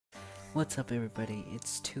What's up, everybody?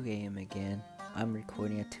 It's 2 a.m. again. I'm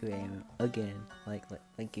recording at 2 a.m. again, like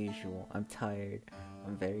usual. I'm tired.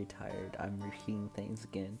 I'm very tired. I'm repeating things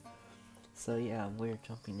again. So yeah, we're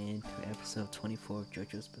jumping into episode 24 of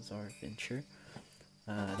JoJo's Bizarre Adventure.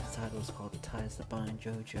 The title is called "The Ties That Bind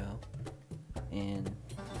JoJo," and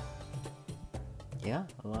yeah,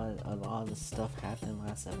 a lot of the stuff happened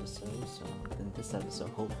last episode. So in this episode,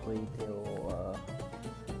 hopefully they'll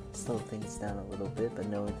slow things down a little bit, but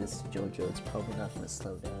knowing this is JoJo, it's probably not going to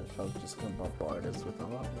slow down. It's probably just going to bombard us with a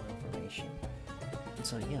lot more information.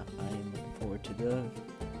 So yeah, I am looking forward to the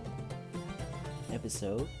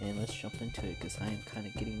episode, and let's jump into it, because I am kind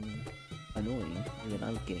of getting annoying. Even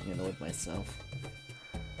I'm getting annoyed myself.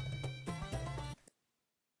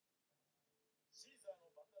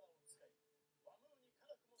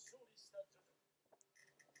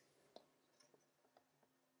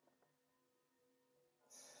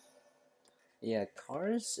 Yeah,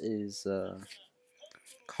 KARS is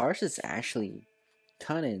actually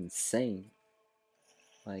kind of insane.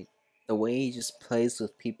 Like, the way he just plays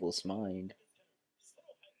with people's mind.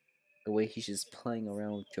 The way he's just playing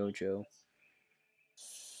around with JoJo.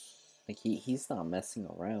 Like, he's not messing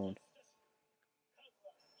around.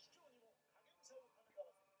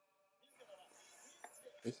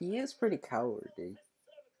 He is pretty cowardly.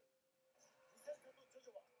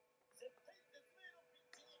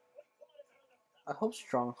 I hope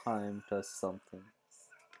Strongheim does something.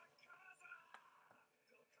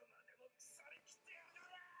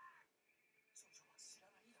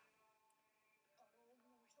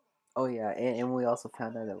 Oh yeah, and we also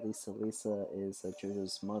found out that Lisa is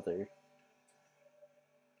JoJo's mother.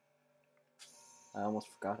 I almost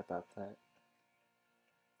forgot about that.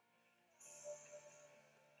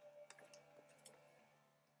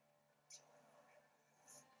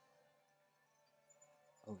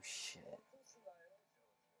 Oh shit.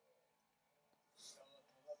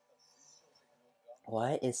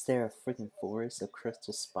 Why is there a freaking forest of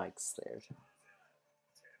crystal spikes there?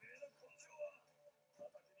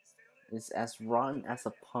 It's as rotten as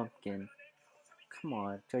a pumpkin. Come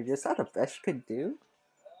on, JoJo, is that the best you could do?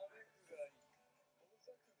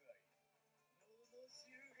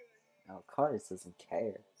 No, KARS doesn't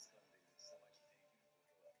care.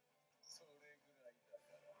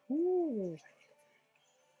 Ooh.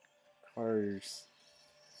 KARS.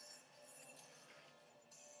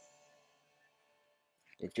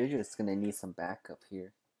 Yeah, JoJo's gonna need some backup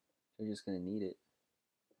here. JoJo's gonna need it.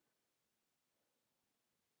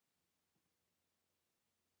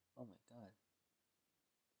 Oh my god.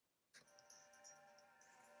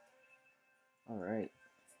 Alright.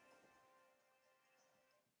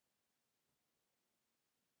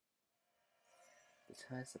 The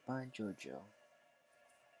ties that bind JoJo.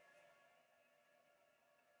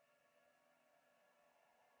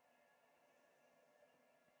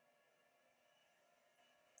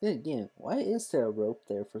 Then again, why is there a rope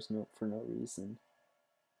there for no reason?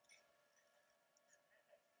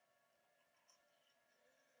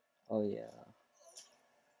 Oh yeah.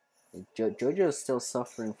 JoJo's still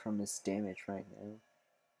suffering from his damage right now.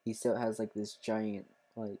 He still has like this giant,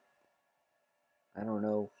 like, I don't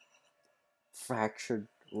know, fractured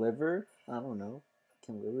liver? I don't know.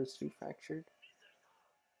 Can livers be fractured?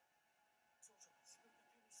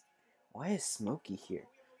 Why is Smokey here?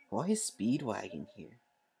 Why is Speedwagon here?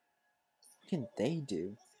 What can they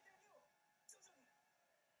do?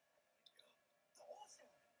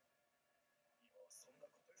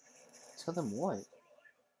 Tell them what?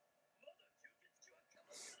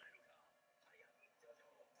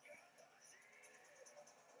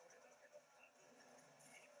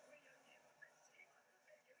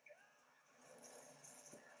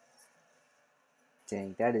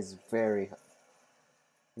 Dang, that is very... I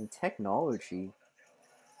mean, technology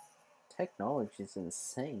is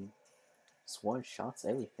insane. Just one shots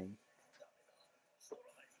everything.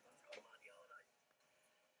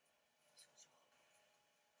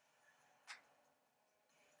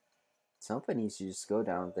 Somebody needs to just go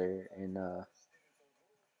down there and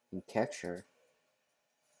catch her.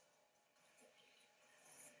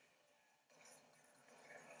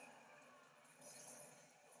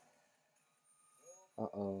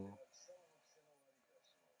 Uh-oh.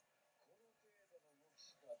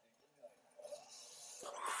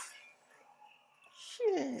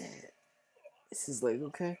 Shit. This is like,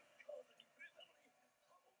 okay.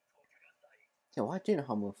 Yeah, why didn't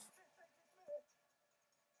Humble...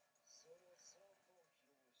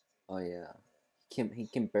 Oh yeah. He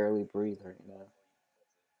can barely breathe right now.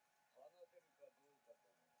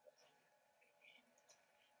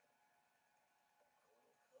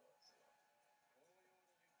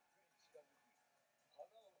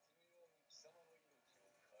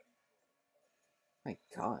 My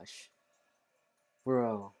gosh.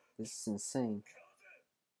 Bro, this is insane.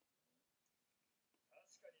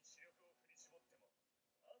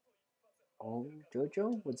 Oh,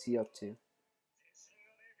 JoJo? What's he up to?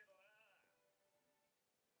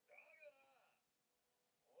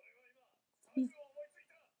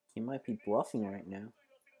 He might be bluffing right now.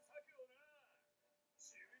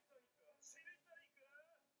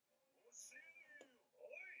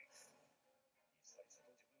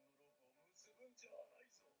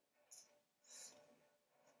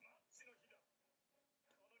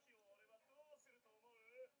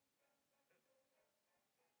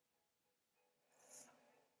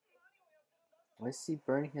 Why is he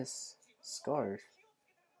burning his scarf?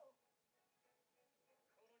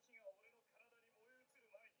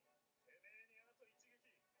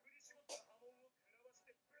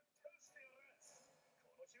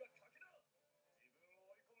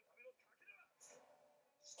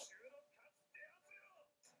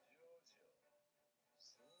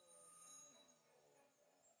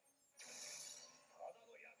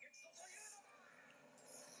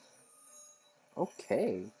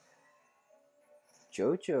 Okay.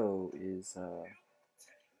 JoJo is,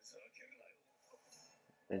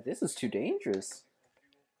 this is too dangerous.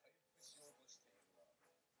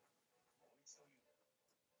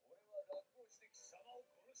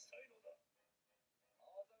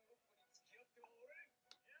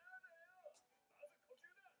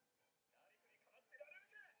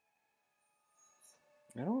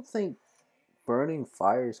 I don't think burning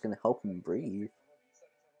fire is gonna help him breathe.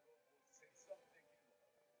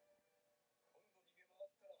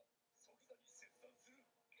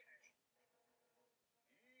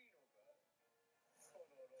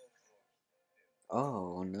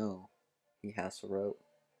 Oh no. He has a rope.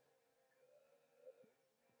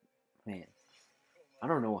 Man. I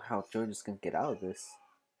don't know how JoJo's gonna get out of this.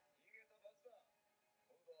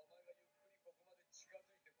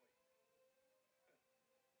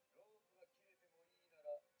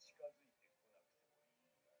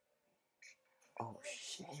 Oh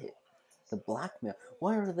shit. The blackmail.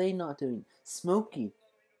 Why are they not doing? Smokey.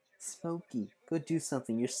 Smokey. Go do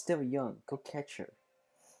something. You're still young. Go catch her.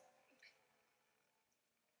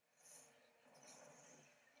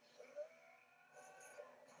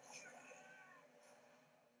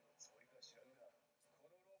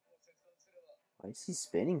 Why is he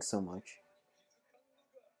spinning so much?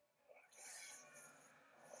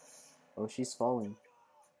 Oh, she's falling.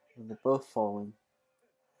 They're both falling.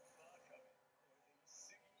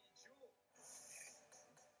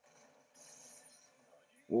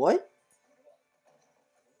 What?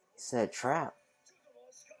 He said a trap.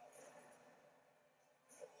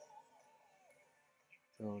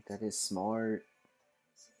 Oh, that is smart.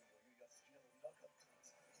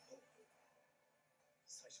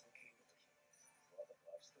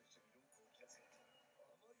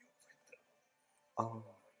 Oh.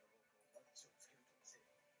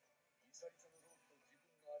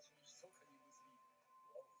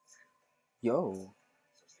 Yo.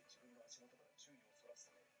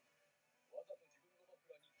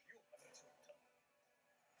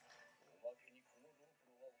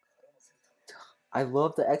 I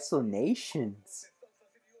love the explanations.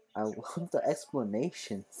 I love the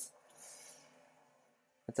explanations.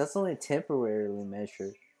 But that's only temporarily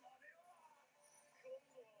measured.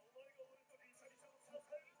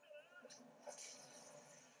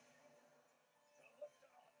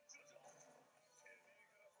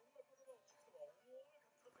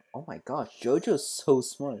 Oh my gosh, JoJo's so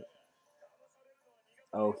smart.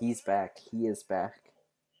 Oh, he's back. He is back.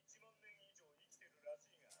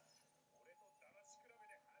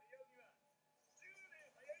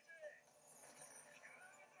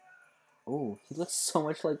 Oh, he looks so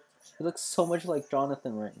much like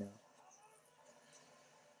Jonathan right now.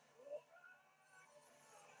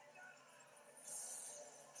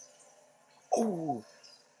 Oh,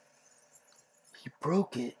 he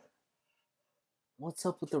broke it. What's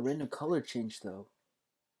up with the random color change though?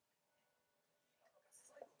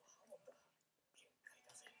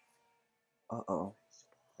 Uh-oh.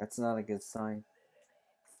 That's not a good sign.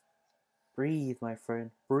 Breathe, my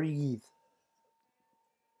friend. Breathe.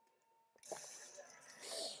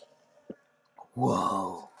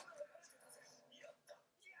 Whoa.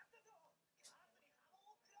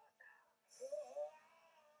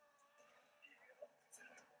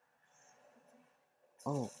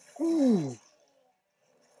 Oh. Ooh.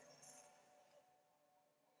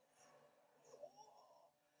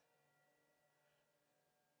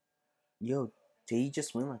 Yo, did he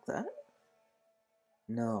just win like that?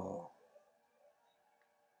 No.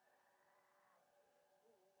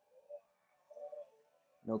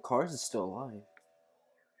 No, KARS is still alive.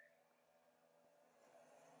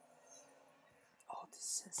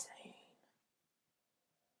 That's insane.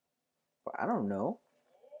 But I don't know.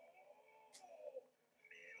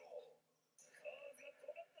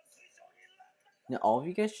 Now, all of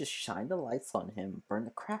you guys just shine the lights on him, burn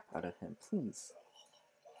the crap out of him, please.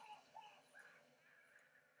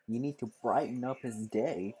 You need to brighten up his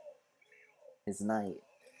day, his night.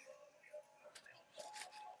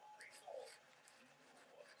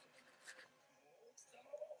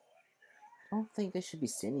 I don't think they should be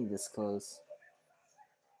standing this close.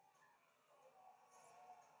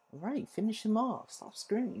 Alright, finish him off. Stop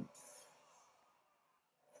screaming.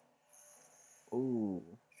 Ooh.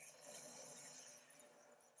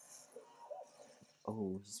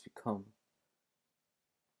 Oh, he's become...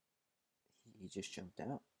 He just jumped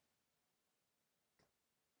out.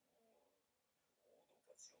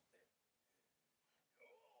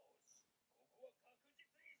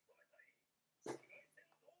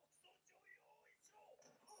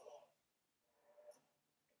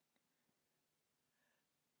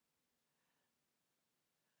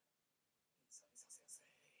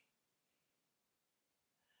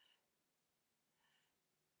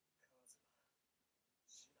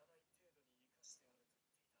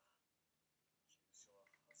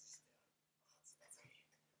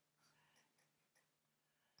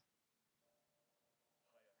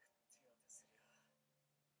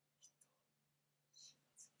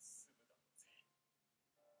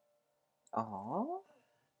 Aww.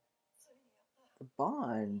 The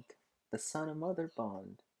bond. The son and mother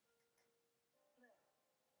bond.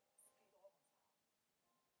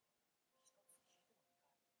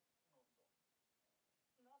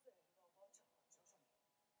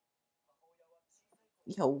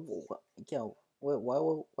 Yo,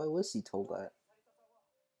 why was he told that?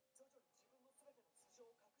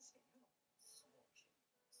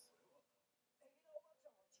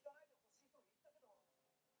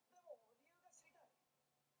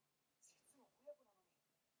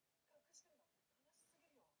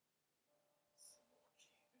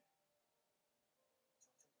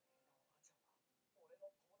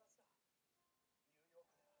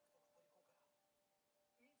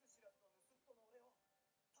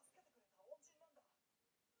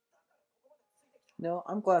 No,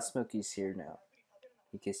 I'm glad Smokey's here now.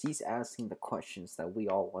 Because he's asking the questions that we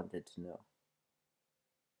all wanted to know.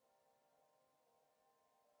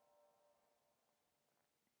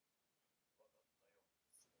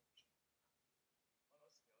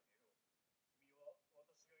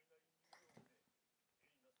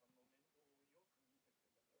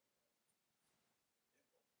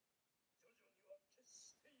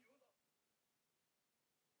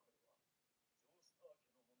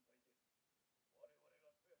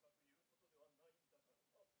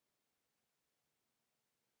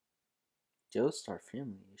 Joestar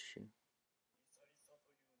family issue.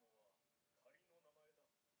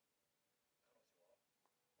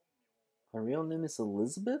 Her real name is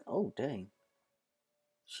Elizabeth? Oh, dang.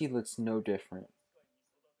 She looks no different.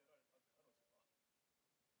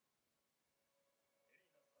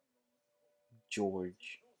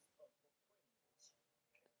 George.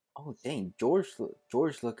 Oh, dang. George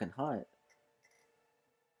looking hot.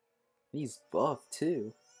 He's buff,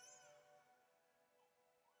 too.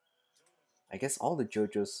 I guess all the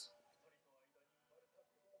JoJo's...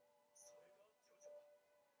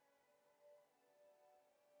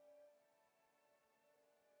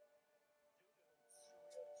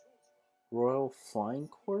 Royal Flying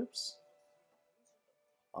Corps?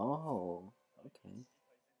 Oh, okay.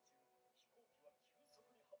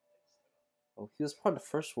 Oh, he was part of the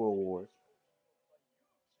First World War.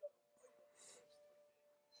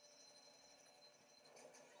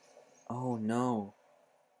 Oh, no.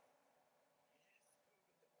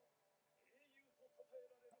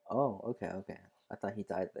 Oh, okay. I thought he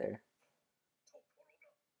died there.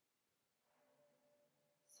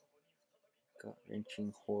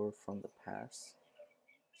 Gut-wrenching horror from the past.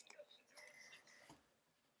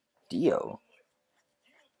 Dio?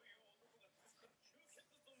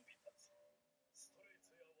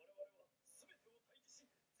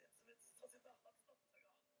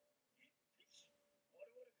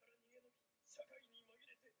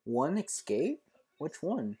 One escape? Which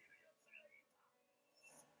one?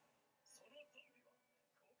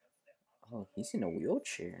 Oh, he's in a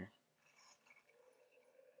wheelchair.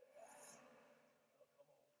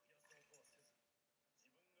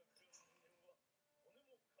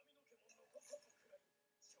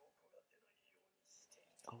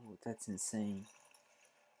 Oh, that's insane.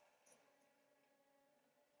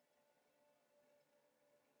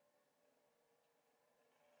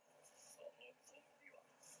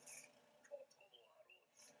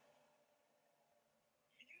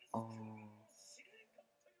 Oh.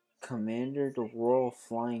 Commander the Royal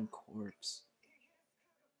Flying Corps.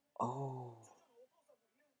 Oh.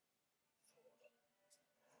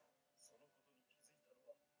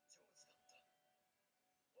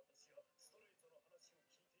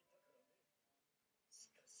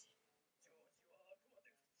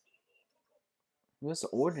 He was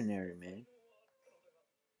ordinary, man.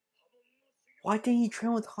 Why didn't he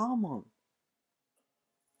train with Hamon?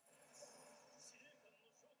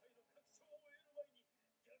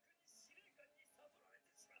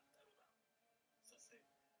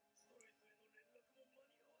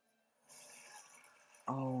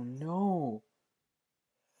 Oh no.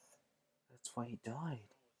 That's why he died.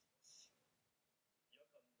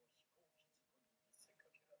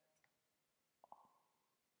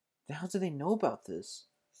 Then how do they know about this?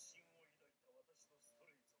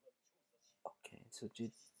 Okay, so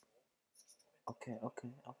dude. Okay.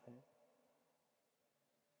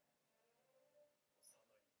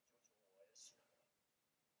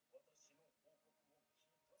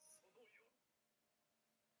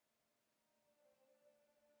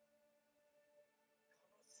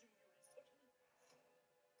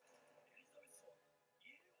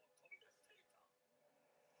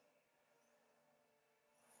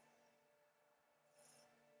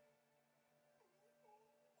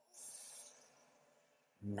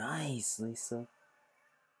 Nice, Lisa.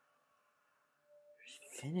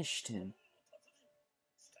 She finished him.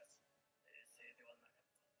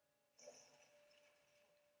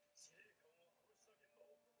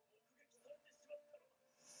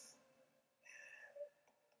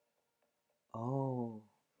 Oh.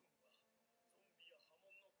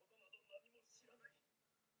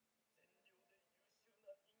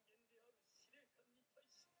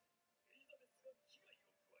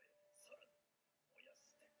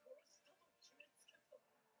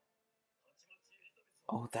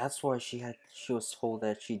 Oh, that's why she was told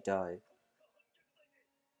that she died.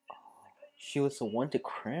 Oh, she was the one to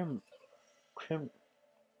crim.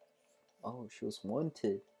 Oh, she was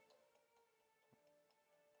wanted.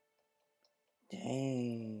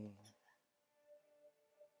 Dang.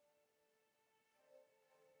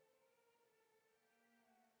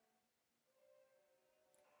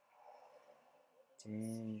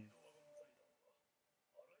 Dang.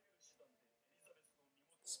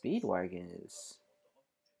 Speedwagon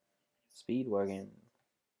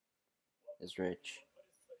is rich.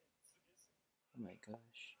 Oh my gosh.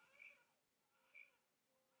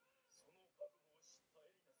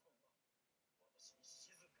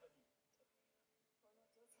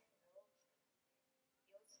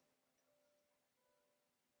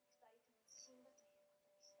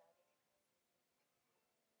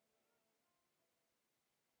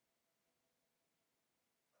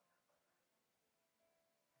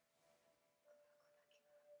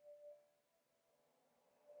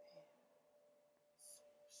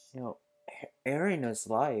 You know, Erina's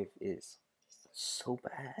life is so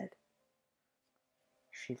bad.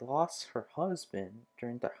 She lost her husband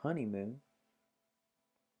during their honeymoon.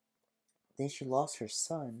 Then she lost her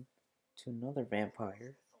son to another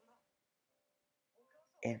vampire.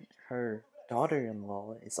 And her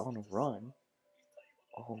daughter-in-law is on a run.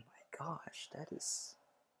 Oh my gosh, that is...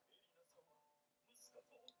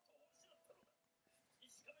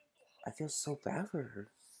 I feel so bad for her.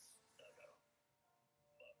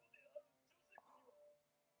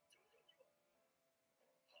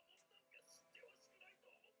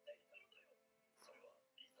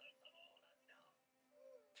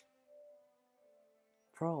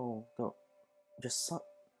 Bro, the son,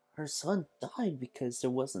 her son died because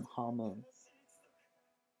there wasn't Hamon.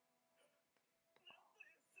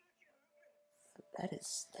 That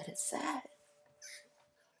is sad.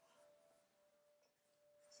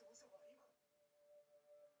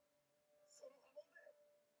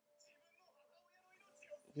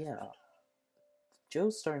 Yeah,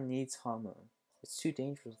 Joestar needs Hamon. It's too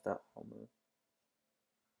dangerous without Hamon.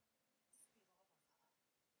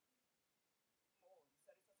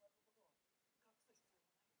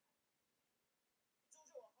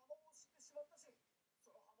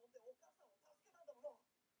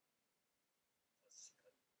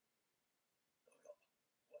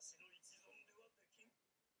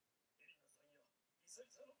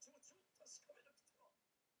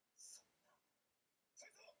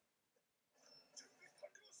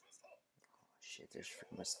 Shit, there's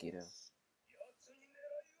a mosquito.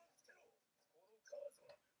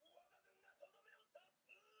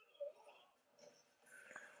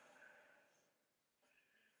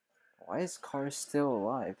 Why is KARS still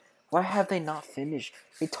alive? Why have they not finished?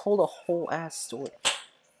 They told a whole ass story.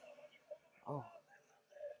 Oh.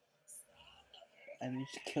 I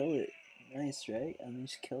managed to kill it. Nice, right? I mean,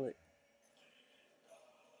 just kill it.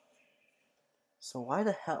 So why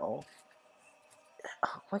the hell?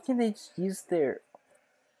 Why can't they just use their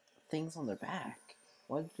things on their back?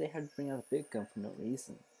 Why did they have to bring out a big gun for no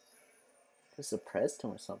reason? To suppress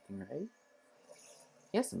him or something, right?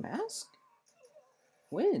 He has a mask?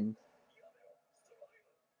 When?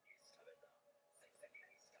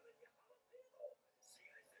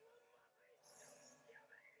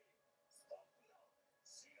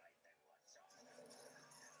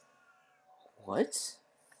 What?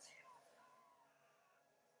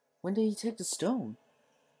 When did he take the stone?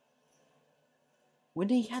 When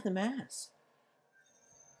did he have the mask?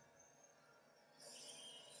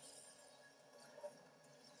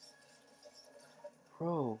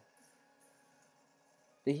 Bro.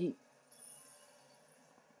 Did he...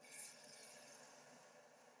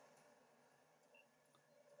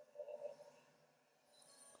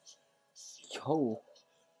 Yo.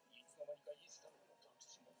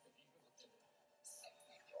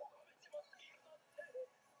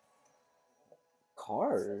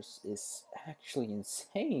 KARS is actually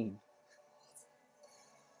insane.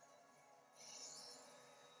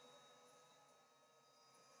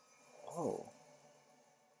 Oh.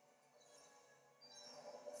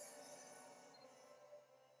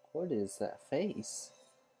 What is that face?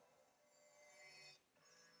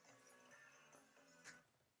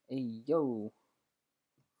 Hey, yo.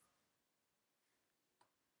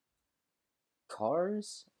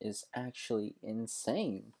 KARS is actually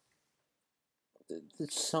insane.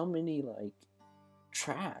 There's so many, like,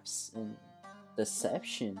 traps and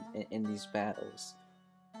deception in these battles.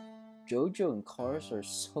 JoJo and KARS are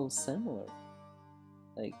so similar.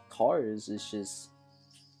 Like, KARS is just...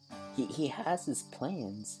 He has his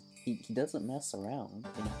plans. He doesn't mess around.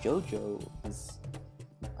 And JoJo is...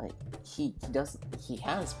 Like, he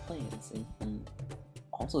has plans, and he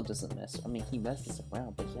also doesn't mess... I mean, he messes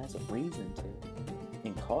around, but he has a reason to.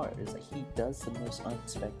 In KARS, like, he does the most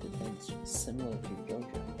unexpected things, similar to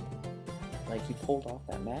JoJo. Like, he pulled off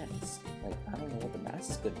that mask. Like, I don't know what the mask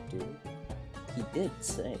is gonna do. He did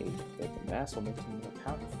say that the mask will make him more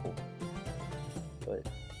powerful. But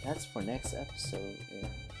that's for next episode, and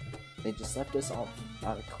they just left us off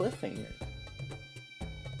on a cliffhanger.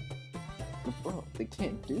 But bro, they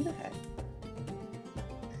can't do that.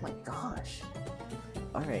 Oh my gosh.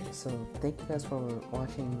 Alright, so thank you guys for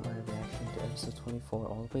watching my reaction to episode 24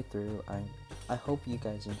 all the way through. I hope you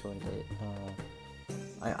guys enjoyed it.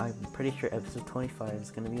 I'm pretty sure episode 25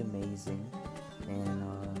 is gonna be amazing, and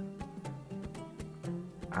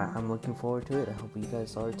I'm looking forward to it. I hope you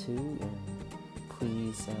guys are too, and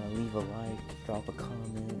please leave a like, drop a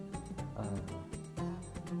comment.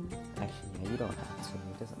 Actually, yeah, you don't have to,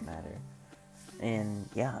 it doesn't matter. And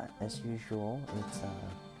yeah, as usual, it's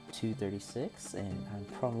 2:36, and I'm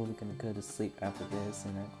probably gonna go to sleep after this,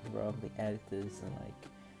 and I'll probably edit this in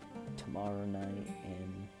like tomorrow night,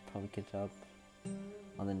 and probably catch up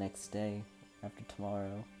on the next day after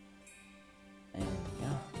tomorrow. And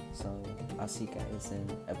yeah, so I'll see you guys in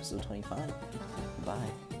episode 25.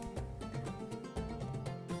 Bye.